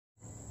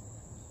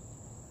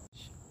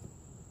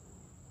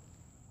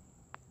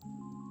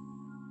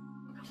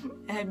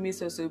I had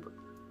miso soup,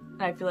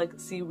 and I feel like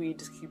seaweed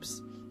just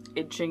keeps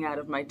itching out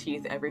of my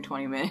teeth every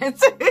 20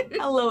 minutes.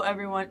 Hello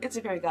everyone, it's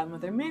your fairy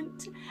godmother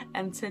Mint,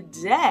 and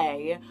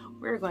today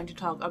we're going to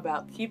talk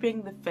about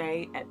keeping the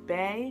fae at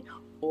bay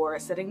or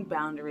setting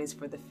boundaries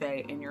for the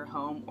fae in your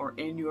home or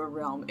in your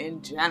realm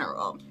in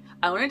general.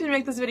 I wanted to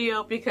make this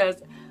video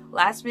because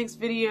last week's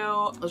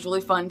video was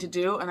really fun to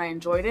do and I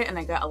enjoyed it, and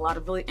I got a lot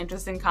of really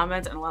interesting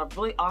comments and a lot of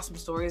really awesome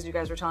stories you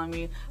guys were telling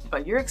me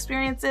about your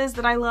experiences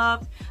that I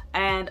loved.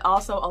 And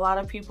also a lot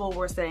of people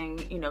were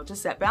saying, you know, to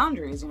set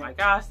boundaries. You know, my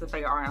gosh, the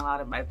fae aren't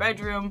allowed in my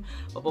bedroom,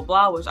 blah, blah,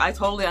 blah, which I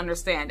totally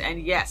understand.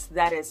 And yes,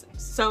 that is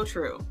so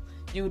true.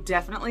 You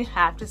definitely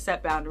have to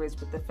set boundaries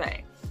with the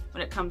fae.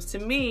 When it comes to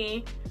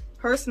me,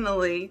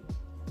 personally,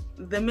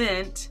 the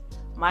Mint,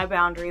 my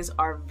boundaries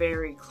are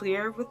very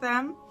clear with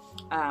them.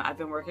 I've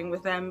been working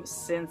with them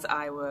since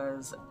I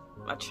was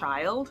a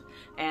child,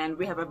 and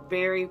we have a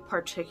very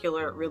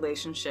particular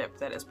relationship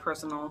that is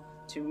personal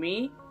to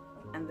me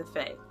and the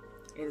fae.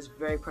 It is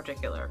very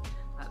particular.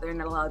 They're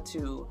not allowed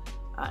to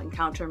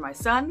encounter my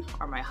son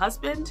or my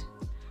husband,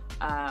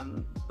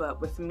 but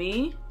with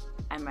me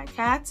and my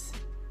cats,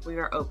 we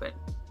are open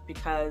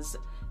because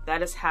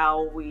that is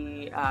how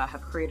we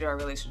have created our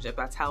relationship.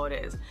 That's how it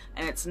is.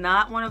 And it's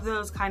not one of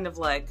those kind of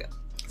like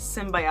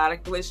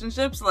symbiotic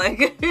relationships,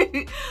 like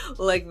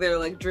like they're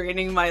like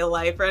draining my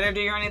life or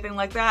energy or anything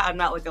like that. I'm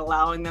not like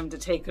allowing them to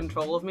take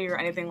control of me or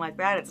anything like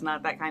that. It's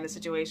not that kind of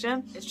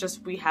situation. It's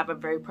just we have a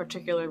very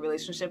particular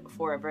relationship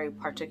for a very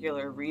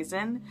particular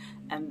reason,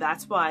 and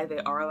that's why they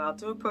are allowed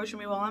to approach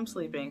me while I'm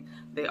sleeping.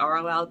 They are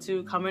allowed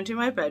to come into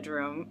my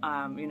bedroom,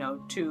 you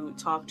know, to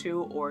talk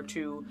to or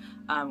to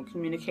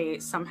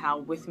communicate somehow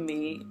with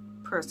me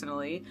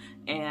personally,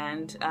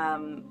 and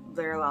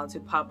they're allowed to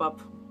pop up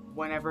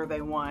whenever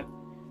they want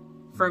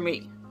for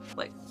me,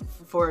 like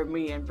for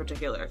me in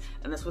particular.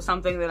 And this was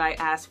something that I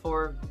asked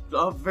for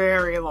a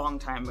very long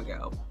time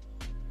ago.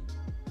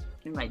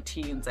 In my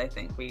teens, I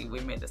think we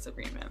made this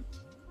agreement.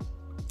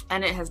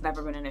 And it has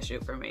never been an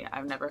issue for me.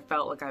 I've never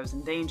felt like I was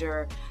in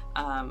danger.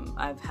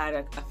 I've had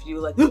a few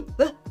like,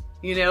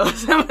 you know,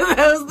 some of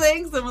those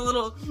things, some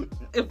little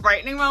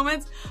frightening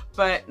moments,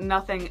 but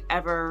nothing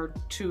ever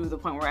to the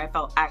point where I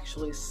felt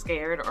actually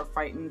scared or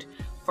frightened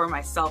for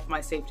myself,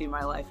 my safety,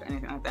 my life,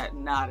 anything like that.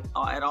 Not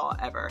at all,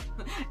 ever.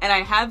 And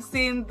I have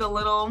seen the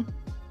little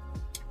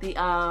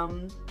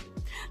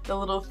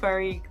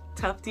furry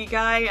tufty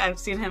guy. I've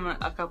seen him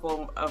a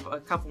couple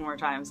more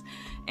times,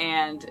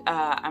 and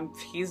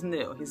he's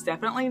new. He's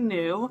definitely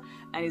new,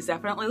 and he's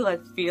definitely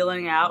like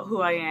feeling out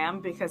who I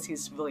am because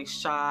he's really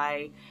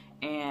shy,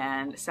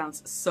 and it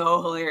sounds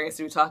so hilarious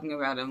to be talking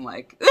about him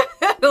like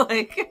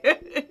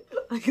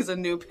like he's a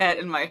new pet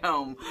in my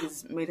home.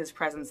 He's made his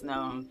presence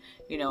known,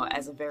 you know,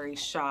 as a very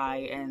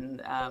shy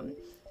and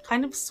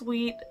kind of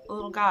sweet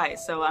little guy.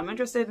 So I'm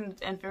interested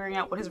in figuring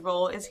out what his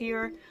role is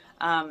here,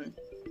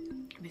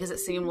 because it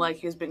seemed like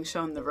he was being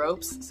shown the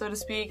ropes, so to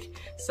speak.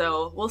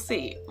 So we'll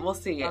see. We'll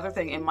see. Other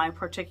thing, in my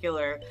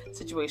particular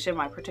situation,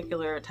 my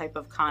particular type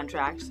of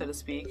contract, so to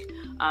speak,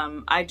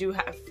 I do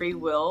have free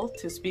will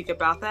to speak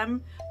about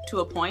them to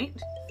a point.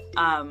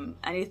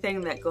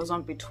 Anything that goes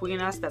on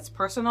between us that's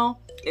personal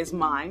is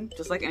mine,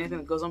 just like anything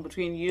that goes on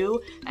between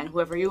you and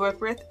whoever you work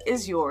with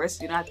is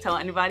yours. You don't have to tell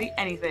anybody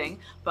anything,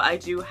 but I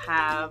do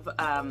have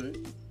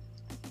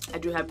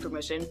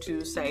permission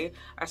to say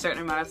a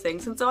certain amount of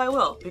things, and so I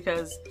will,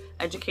 because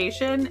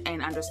education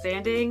and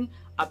understanding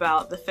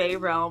about the fae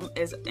realm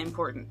is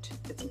important.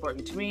 It's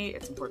important to me,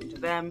 it's important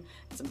to them,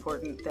 it's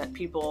important that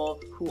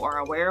people who are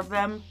aware of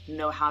them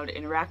know how to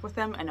interact with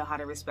them and know how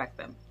to respect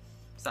them.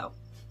 So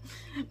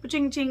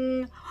ching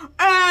ching.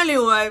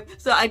 Anyway,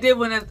 so I did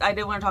want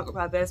to talk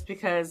about this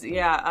because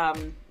yeah,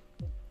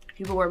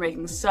 people were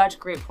making such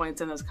great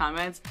points in those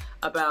comments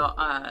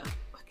about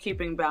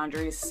keeping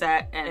boundaries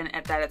set, and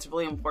that it's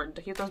really important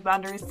to keep those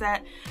boundaries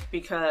set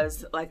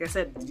because, like I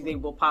said, they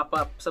will pop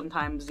up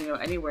sometimes, you know,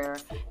 anywhere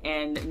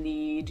and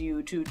need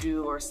you to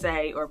do or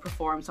say or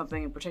perform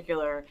something in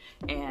particular,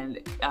 and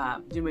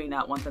you may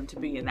not want them to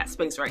be in that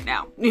space right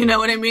now. You know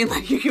what I mean?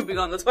 Like you could be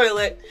on the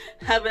toilet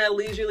having a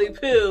leisurely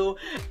poo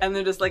and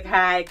they're just like,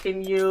 "Hi,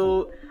 can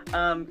you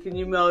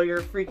mow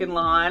your freaking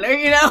lawn?" Or,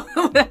 you know,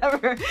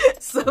 whatever,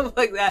 stuff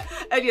like that.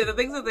 And yeah, the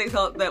things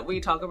that we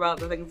talk about,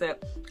 the things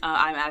that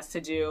I'm asked to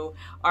do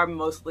are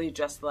mostly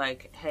just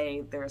like,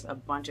 hey, there's a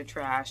bunch of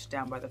trash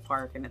down by the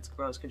park and it's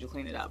gross, could you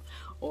clean it up?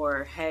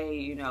 Or, hey,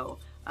 you know,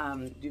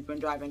 you've been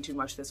driving too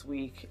much this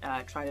week,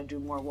 try to do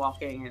more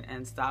walking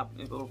and stop,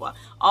 blah, blah, blah.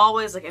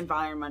 Always like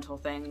environmental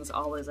things,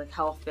 always like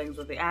health things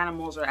with the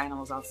animals or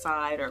animals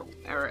outside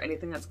or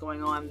anything that's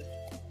going on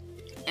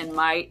in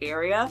my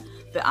area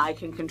that I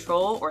can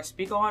control or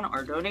speak on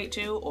or donate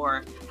to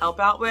or help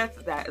out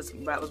with. That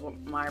was what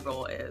my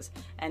role is,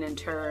 and in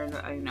turn,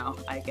 you know,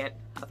 I get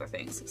other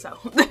things. So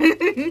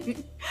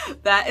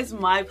that is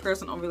my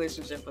personal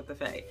relationship with the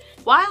fae.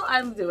 While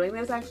I'm doing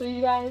this, actually,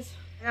 you guys,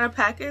 I got a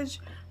package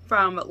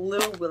from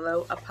Little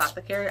Willow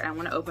Apothecary, and I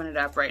want to open it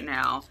up right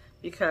now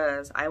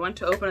because I went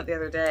to open it the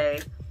other day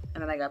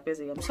and then I got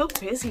busy. I'm so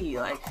busy,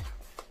 like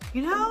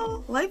You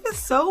know, life is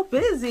so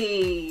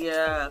busy.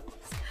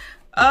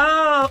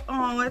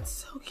 Oh,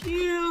 it's so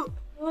cute.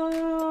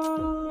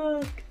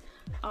 Look.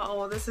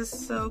 Oh, this is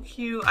so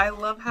cute. I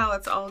love how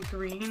it's all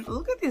green.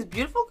 Look at these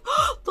beautiful,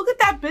 look at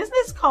that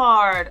business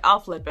card. I'll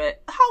flip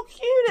it. How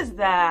cute is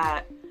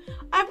that?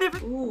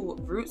 Ooh,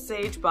 root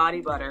sage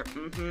body butter.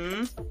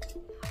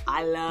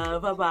 I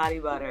love a body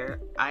butter.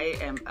 I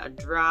am a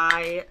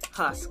dry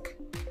husk.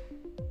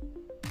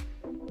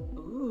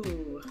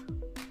 Ooh.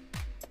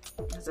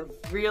 It's a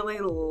really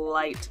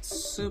light,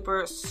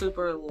 super,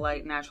 super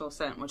light natural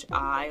scent, which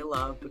I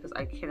love because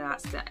I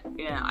cannot stand,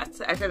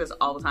 I say this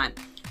all the time.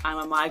 I'm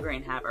a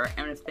migraine haver,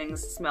 and if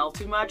things smell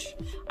too much,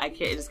 it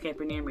just can't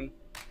be near me.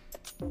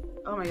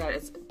 Oh my god,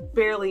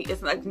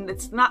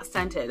 it's not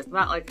scented. It's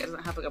not like, it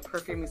doesn't have like a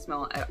perfumey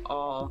smell at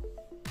all.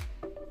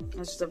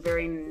 It's just a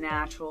very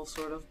natural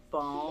sort of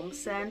balm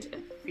scent.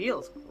 It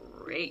feels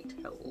great.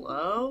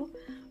 Hello?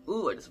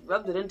 Ooh, I just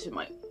rubbed it into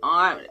my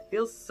arm and it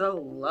feels so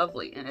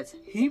lovely, and it's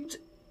heaped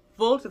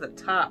full to the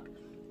top.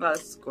 Wow,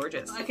 this is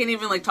gorgeous. I can't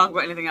even like talk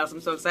about anything else. I'm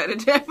so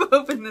excited to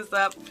open this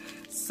up.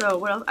 So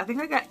what else? I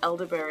think I got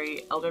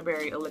elderberry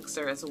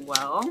elixir as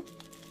well.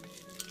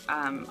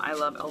 I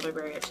love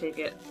elderberry. I take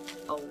it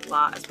a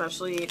lot,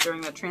 especially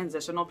during the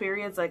transitional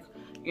periods, like,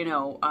 you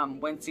know,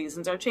 when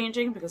seasons are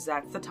changing, because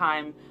that's the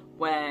time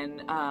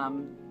when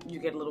you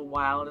get a little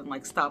wild and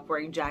like stop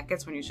wearing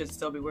jackets when you should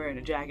still be wearing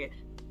a jacket.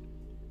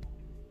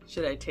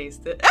 Should I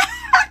taste it?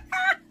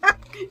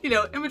 You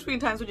know, in between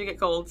times when you get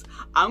colds,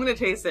 I'm gonna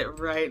taste it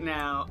right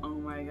now. Oh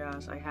my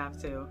gosh, I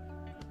have to.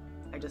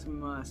 I just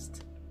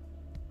must,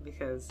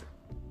 because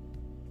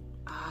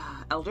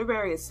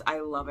elderberry is, I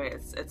love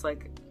it. It's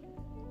like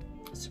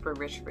super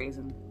rich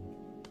raisin.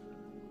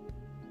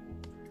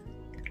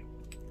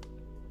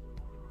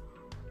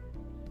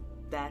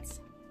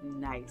 That's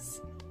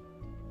nice.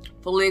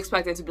 Fully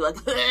expected to be like,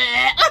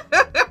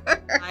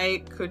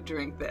 I could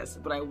drink this,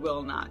 but I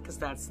will not, because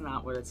that's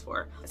not what it's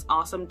for. It's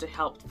awesome to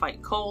help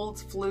fight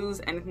colds, flus,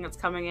 anything that's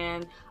coming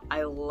in.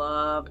 I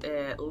love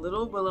it.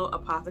 Little Willow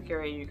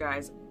Apothecary, you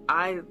guys.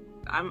 I'm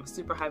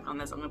super hyped on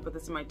this. I'm gonna put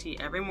this in my tea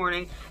every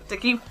morning to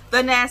keep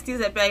the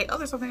nasties at bay. Oh,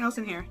 there's something else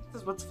in here.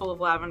 This is what's full of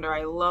lavender.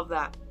 I love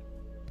that.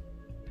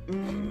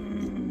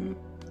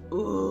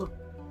 Ooh.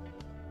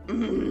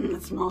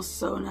 It smells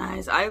so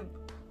nice.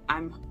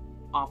 I'm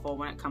awful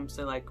when it comes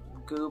to like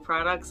goo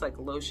products, like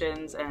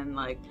lotions and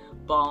like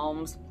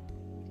balms.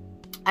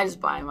 I just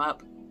buy them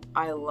up.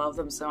 I love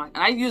them so much,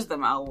 and I use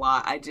them a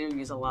lot. I do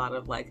use a lot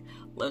of like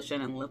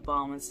lotion and lip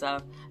balm and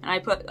stuff, and I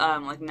put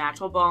like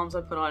natural balms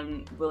I put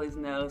on Willie's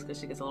nose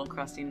because she gets a little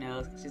crusty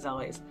nose because she's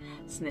always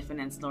sniffing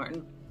and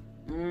snorting.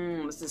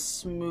 This is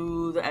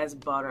smooth as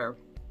butter.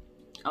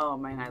 Oh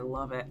man, I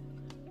love it.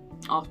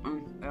 Oh,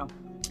 yeah.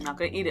 I'm not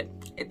gonna eat it.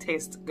 It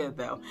tastes good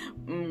though.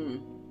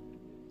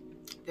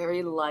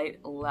 Very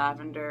light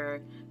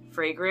lavender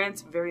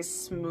fragrance, very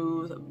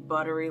smooth,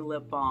 buttery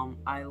lip balm.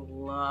 I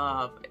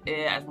love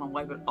it. I just want to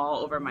wipe it all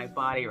over my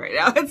body right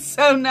now. It's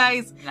so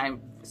nice. And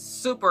I'm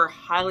super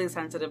highly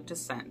sensitive to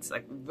scents,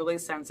 like really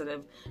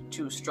sensitive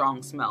to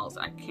strong smells.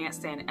 I can't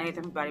stand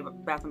anything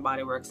from Bath and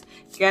Body Works.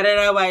 Get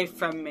it away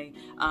from me.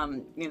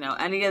 You know,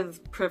 any of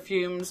the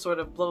perfumes, sort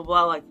of blah, blah,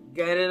 blah, like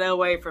get it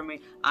away from me.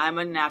 I'm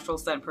a natural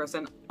scent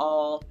person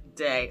all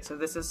day. So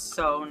this is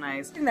so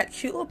nice. And that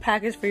cute little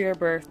package for your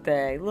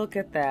birthday. Look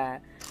at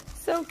that.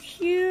 So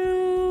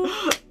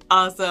cute.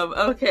 Awesome.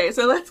 Okay,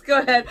 so let's go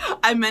ahead.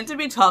 I meant to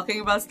be talking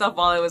about stuff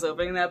while I was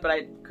opening that, but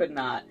I could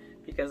not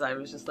because I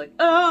was just like,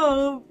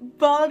 oh,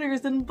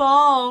 butters and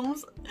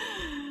balms.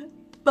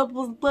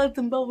 Bubbles, bloods,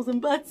 and bubbles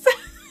and butts.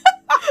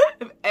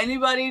 If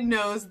anybody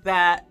knows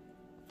that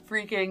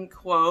freaking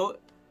quote,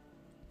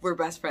 we're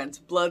best friends.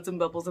 Bloods and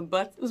bubbles and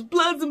butts. It was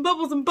bloods and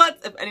bubbles and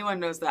butts. If anyone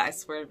knows that, I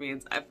swear to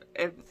beans.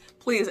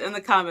 Please, in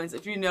the comments,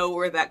 if you know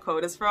where that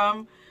quote is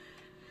from.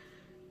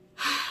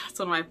 It's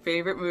one of my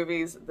favorite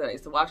movies that I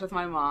used to watch with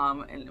my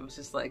mom, and it was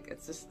just like,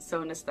 it's just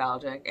so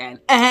nostalgic.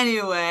 And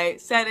anyway,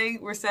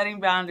 we're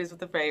setting boundaries with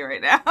the Fae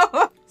right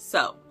now.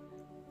 So,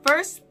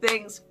 first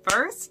things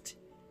first,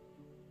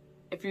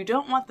 if you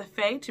don't want the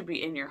Fae to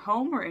be in your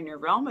home or in your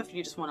realm, if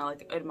you just want to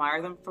like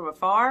admire them from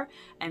afar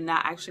and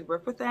not actually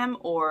work with them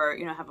or,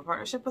 you know, have a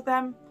partnership with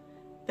them,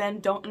 then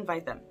don't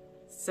invite them.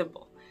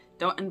 Simple.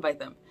 Don't invite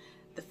them.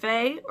 The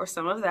Fae, or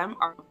some of them,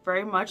 are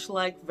very much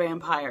like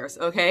vampires,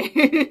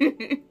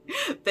 okay?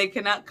 They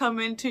cannot come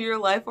into your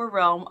life or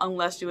realm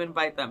unless you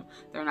invite them.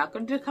 They're not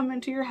going to come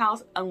into your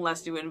house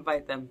unless you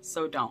invite them,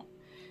 so don't.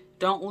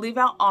 Don't leave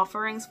out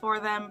offerings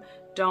for them.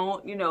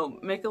 Don't, you know,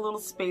 make a little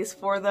space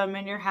for them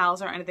in your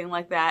house or anything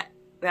like that.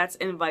 That's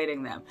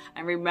inviting them.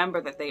 And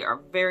remember that they are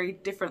very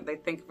different. They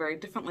think very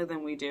differently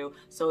than we do.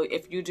 So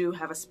if you do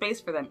have a space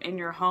for them in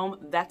your home,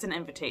 that's an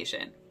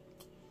invitation.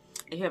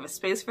 If you have a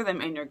space for them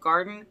in your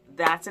garden,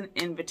 that's an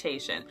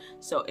invitation.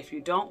 So if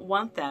you don't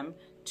want them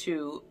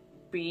to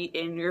be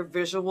in your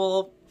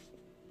visual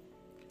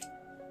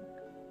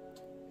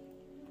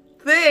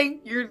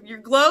thing, your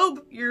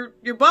globe,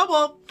 your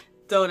bubble,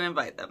 don't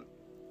invite them.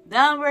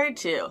 Number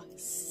 2,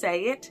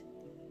 say it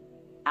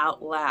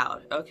out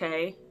loud,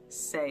 okay?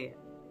 say it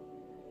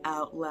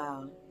out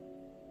loud.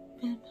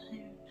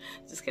 Vampire.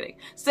 Just kidding.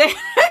 Say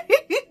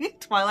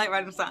Twilight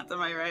Renaissance,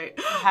 am I right?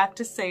 You have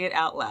to say it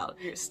out loud.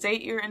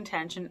 State your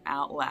intention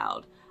out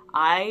loud.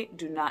 I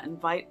do not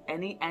invite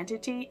any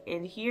entity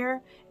in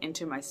here,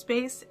 into my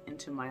space,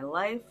 into my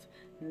life.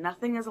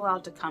 Nothing is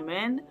allowed to come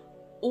in,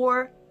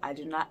 or I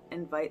do not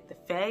invite the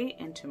Fae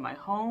into my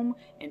home,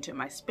 into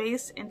my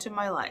space, into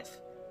my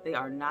life. They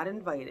are not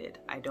invited.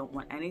 I don't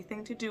want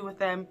anything to do with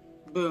them.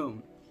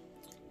 Boom.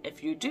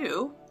 If you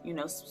do, you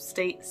know,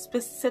 state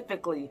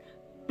specifically.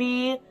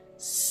 Be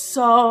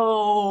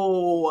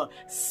so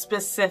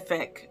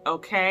specific,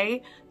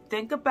 okay?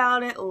 Think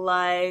about it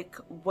like,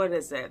 what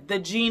is it? The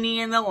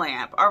genie in the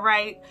lamp, all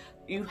right?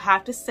 You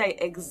have to say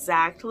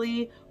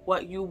exactly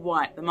what you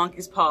want. The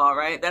monkey's paw,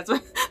 right? That's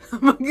what the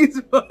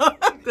monkey's paw.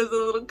 There's a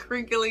little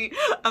crinkly,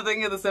 I'm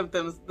thinking of the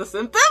symptoms. The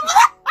symptoms?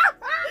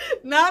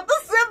 Not the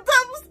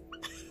symptoms!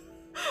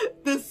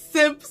 The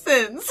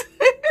Simpsons,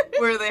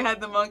 where they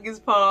had the monkey's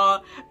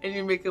paw and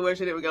you make a wish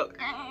and it would go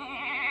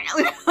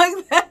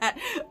like that,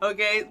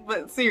 okay?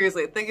 But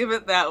seriously, think of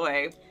it that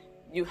way.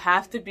 You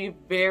have to be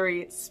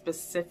very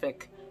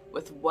specific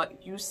with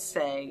what you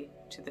say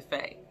to the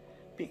Fae,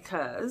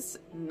 because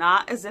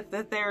not as if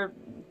that they're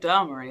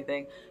dumb or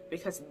anything,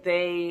 because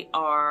they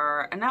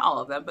are, and not all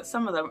of them, but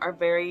some of them are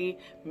very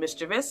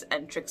mischievous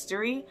and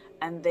trickstery,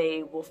 and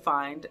they will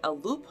find a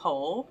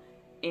loophole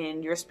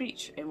in your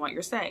speech, in what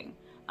you're saying.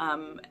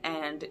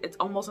 And it's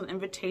almost an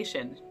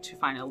invitation to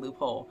find a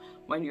loophole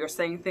when you're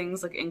saying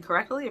things like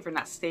incorrectly. If you're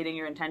not stating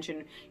your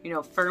intention, you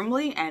know,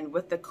 firmly and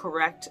with the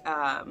correct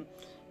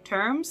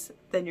terms,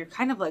 then you're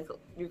kind of like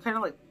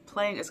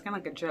playing. It's kind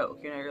of like a joke,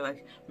 you know. You're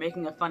like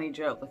making a funny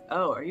joke, like,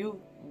 oh, do you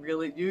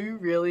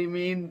really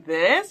mean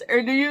this,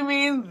 or do you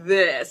mean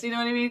this? You know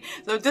what I mean?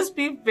 So just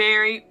be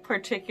very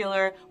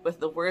particular with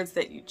the words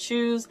that you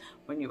choose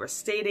when you are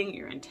stating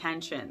your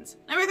intentions.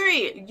 Number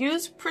 3,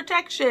 use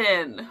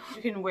protection.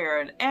 You can wear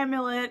an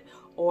amulet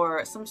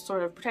or some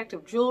sort of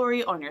protective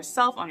jewelry on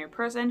yourself, on your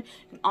person.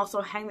 You can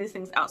also hang these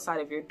things outside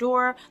of your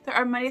door. There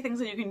are many things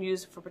that you can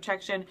use for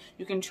protection.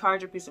 You can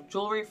charge a piece of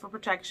jewelry for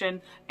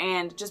protection,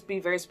 and just be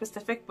very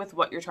specific with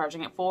what you're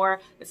charging it for.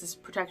 This is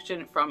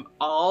protection from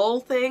all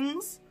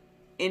things,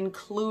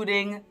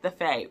 including the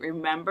Fae.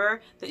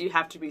 Remember that you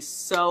have to be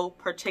so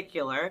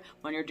particular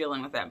when you're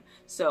dealing with them.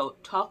 So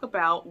talk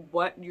about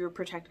what you're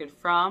protected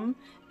from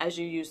as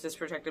you use this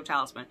protective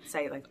talisman.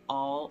 Say like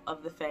all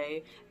of the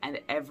Fae and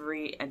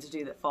every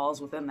entity that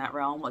falls within that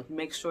realm. Like,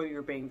 make sure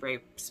you're being very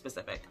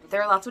specific. There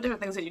are lots of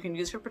different things that you can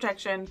use for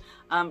protection.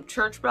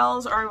 Church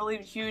bells are a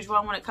really huge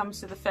one when it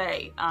comes to the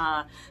Fae.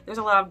 There's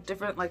a lot of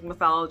different like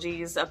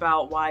mythologies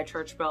about why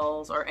church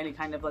bells or any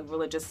kind of like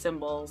religious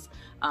symbols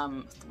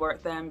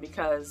thwart them,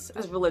 because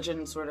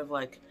religion sort of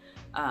like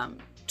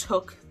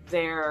took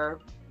their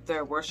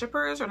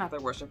worshipers, or not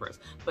their worshipers,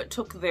 but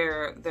took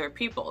their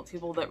people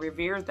that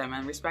revered them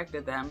and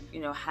respected them, you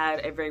know,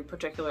 had a very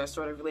particular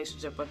sort of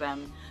relationship with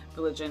them.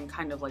 Religion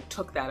kind of like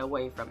took that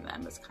away from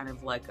them. It's kind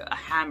of like a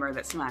hammer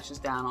that smashes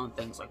down on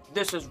things like,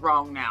 this is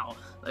wrong now.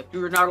 Like,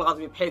 you're not allowed to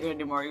be a pagan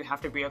anymore. You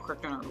have to be a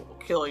Christian or we'll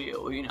kill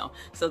you, you know.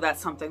 So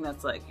that's something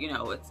that's like, you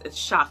know, it's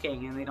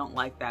shocking, and they don't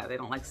like that. They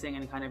don't like seeing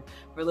any kind of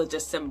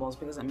religious symbols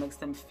because it makes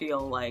them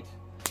feel like,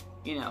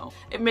 you know,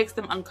 it makes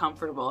them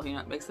uncomfortable, you know,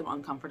 it makes them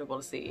uncomfortable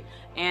to see.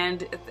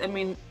 And I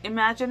mean,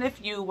 imagine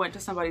if you went to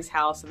somebody's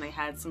house and they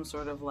had some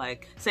sort of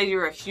like, say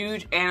you're a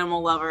huge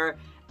animal lover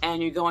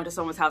and you go into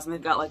someone's house and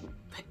they've got like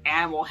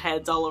animal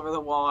heads all over the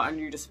wall, and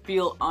you just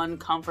feel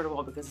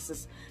uncomfortable because this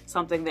is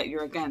something that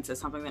you're against.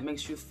 It's something that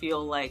makes you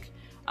feel like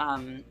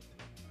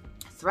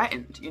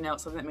threatened, you know,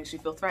 something that makes you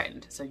feel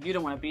threatened. So you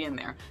don't want to be in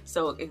there.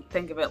 So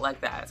think of it like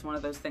that. It's one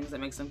of those things that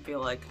makes them feel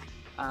like,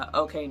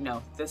 okay,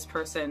 no, this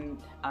person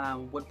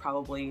would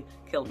probably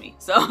kill me,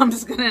 so I'm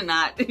just gonna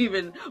not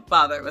even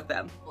bother with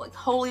them. Like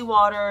holy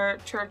water,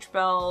 church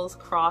bells,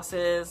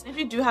 crosses. If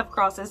you do have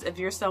crosses, if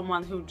you're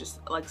someone who just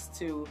likes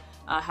to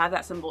have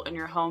that symbol in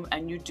your home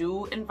and you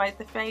do invite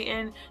the Fae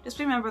in, just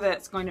remember that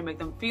it's going to make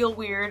them feel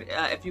weird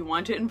if you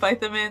want to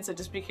invite them in, so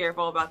just be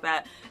careful about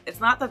that. It's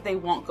not that they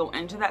won't go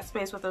into that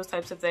space with those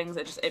types of things,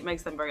 it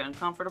makes them very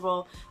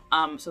uncomfortable,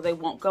 so they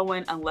won't go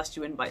in unless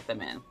you invite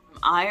them in.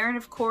 Iron,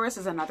 of course,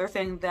 is another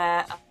thing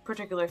that a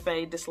particular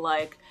Fae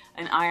dislike.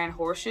 An iron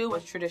horseshoe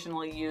was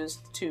traditionally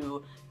used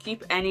to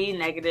keep any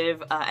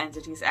negative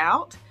entities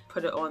out.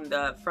 Put it on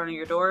the front of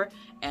your door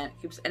and it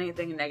keeps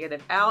anything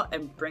negative out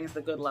and brings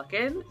the good luck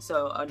in.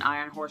 So an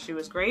iron horseshoe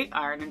is great.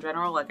 Iron in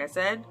general, like I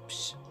said.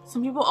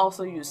 Some people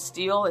also use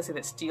steel. They say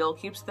that steel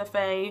keeps the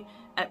Fae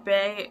at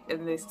bay,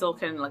 and they still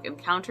can like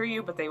encounter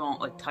you, but they won't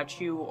like touch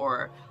you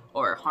or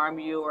harm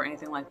you or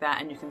anything like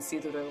that, and you can see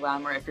through their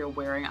glamour if you're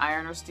wearing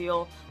iron or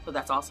steel, so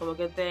that's also a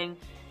good thing.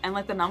 And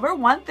like the number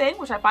one thing,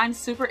 which I find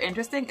super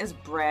interesting, is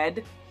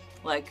bread.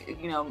 Like,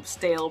 you know,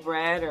 stale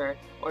bread or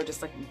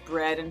just like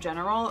bread in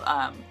general.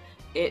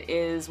 It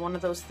is one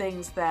of those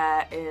things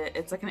that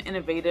it's like an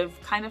innovative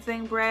kind of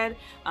thing, bread,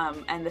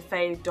 and the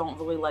Fae don't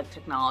really like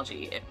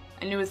technology.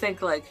 And you would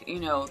think, like, you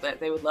know, that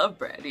they would love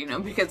bread, you know,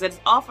 because it's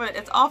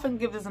often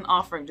given as an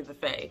offering to the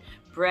fae.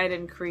 Bread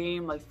and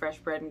cream, like fresh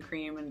bread and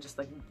cream and just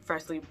like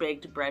freshly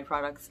baked bread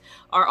products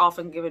are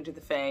often given to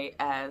the fae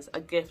as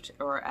a gift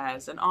or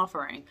as an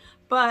offering.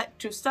 But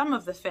to some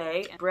of the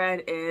fae,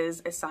 bread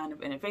is a sign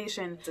of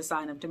innovation. It's a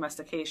sign of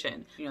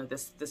domestication. You know,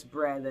 this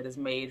bread that is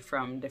made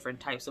from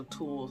different types of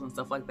tools and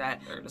stuff like that.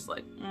 They're just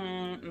like,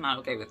 I'm not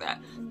okay with that.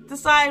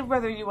 Decide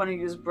whether you want to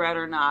use bread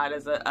or not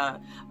as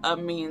a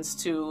means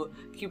to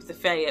keep the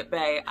fae at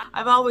bay.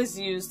 I've always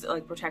used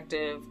like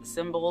protective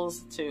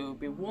symbols to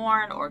be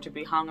worn or to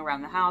be hung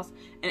around the house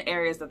in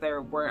areas that they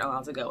weren't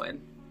allowed to go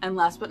in. And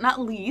last but not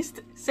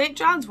least, St.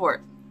 John's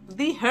wort.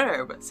 The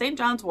herb, St.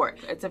 John's wort.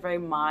 It's a very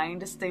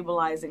mind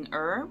stabilizing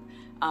herb,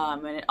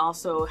 and it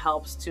also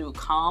helps to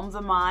calm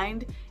the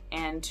mind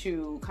and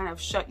to kind of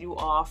shut you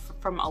off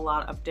from a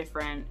lot of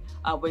different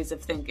ways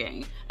of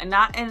thinking. And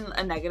not in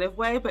a negative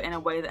way, but in a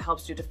way that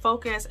helps you to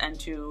focus and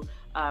to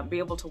be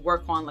able to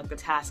work on like the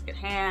task at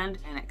hand.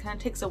 And it kind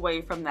of takes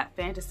away from that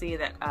fantasy,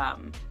 that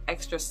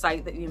extra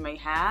sight that you may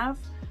have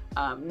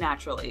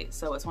naturally.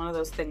 So it's one of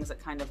those things that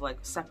kind of like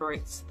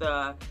separates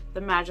the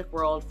magic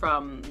world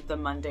from the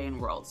mundane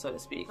world, so to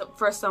speak.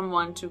 For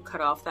someone to cut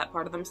off that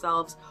part of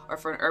themselves, or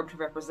for an herb to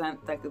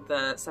represent like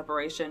the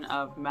separation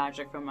of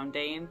magic from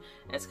mundane,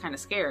 it's kind of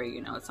scary,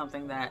 you know. It's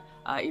something that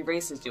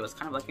erases you. It's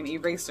kind of like an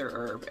eraser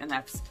herb, and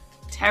that's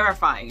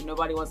terrifying.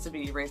 Nobody wants to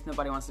be erased,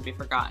 nobody wants to be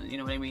forgotten, you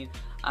know what I mean?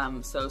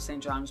 So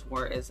St. John's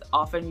wort is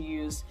often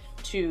used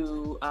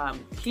to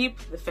keep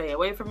the fae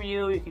away from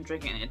you. You can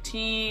drink it in a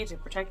tea to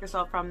protect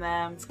yourself from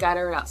them.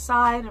 Scatter it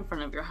outside, in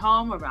front of your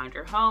home, around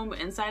your home,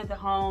 inside the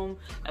home.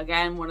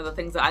 Again, one of the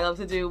things that I love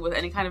to do with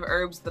any kind of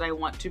herbs that I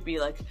want to be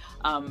like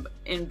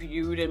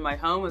imbued in my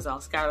home is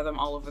I'll scatter them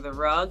all over the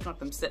rug, let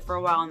them sit for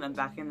a while and then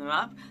vacuum them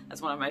up.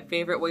 That's one of my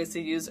favorite ways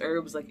to use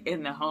herbs, like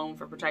in the home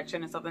for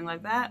protection and something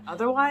like that.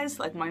 Otherwise,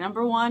 like my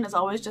number one is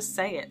always just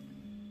say it.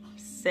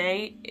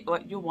 Say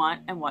what you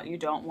want and what you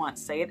don't want.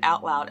 Say it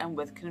out loud and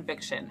with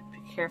conviction. Be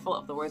careful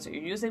of the words that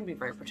you're using. Be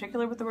very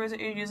particular with the words that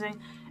you're using.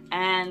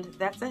 And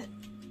that's it.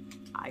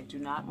 I do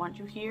not want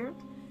you here.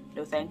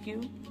 No thank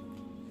you.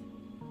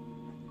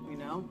 You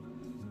know?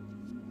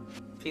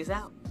 Peace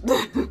out.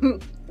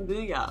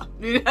 Booyah.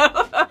 You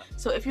know?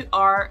 So if you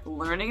are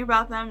learning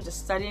about them,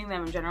 just studying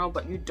them in general,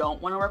 but you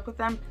don't want to work with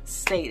them,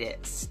 state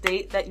it.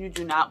 State that you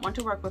do not want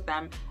to work with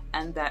them,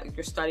 and that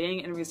your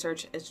studying and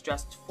research is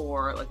just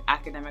for like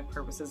academic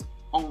purposes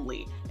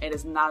only. It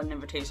is not an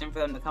invitation for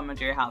them to come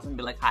into your house and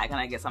be like, hi, can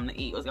I get something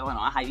to eat? What's going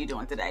on? How you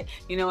doing today?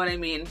 You know what I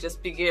mean?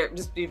 Just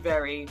be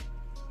very,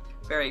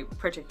 very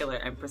particular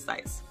and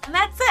precise. And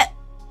that's it.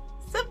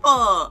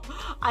 Simple.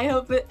 I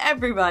hope that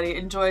everybody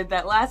enjoyed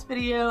that last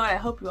video, and I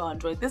hope you all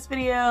enjoyed this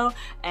video.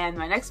 And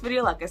my next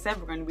video, like I said,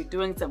 we're going to be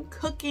doing some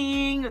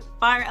cooking with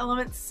fire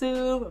element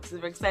soup. I'm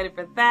super excited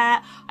for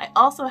that. I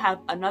also have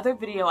another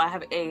video. I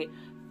have a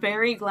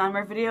fairy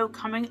glamour video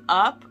coming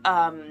up.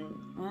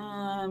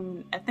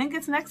 I think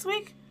it's next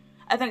week.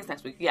 I think it's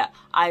next week, yeah.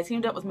 I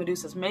teamed up with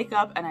Medusa's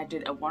Makeup and I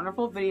did a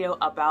wonderful video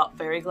about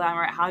fairy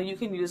glamour, how you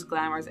can use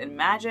glamours in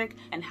magic,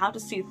 and how to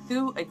see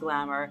through a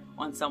glamour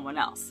on someone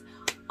else.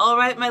 All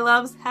right, my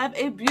loves, have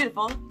a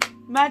beautiful,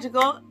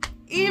 magical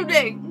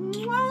evening.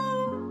 Mwah!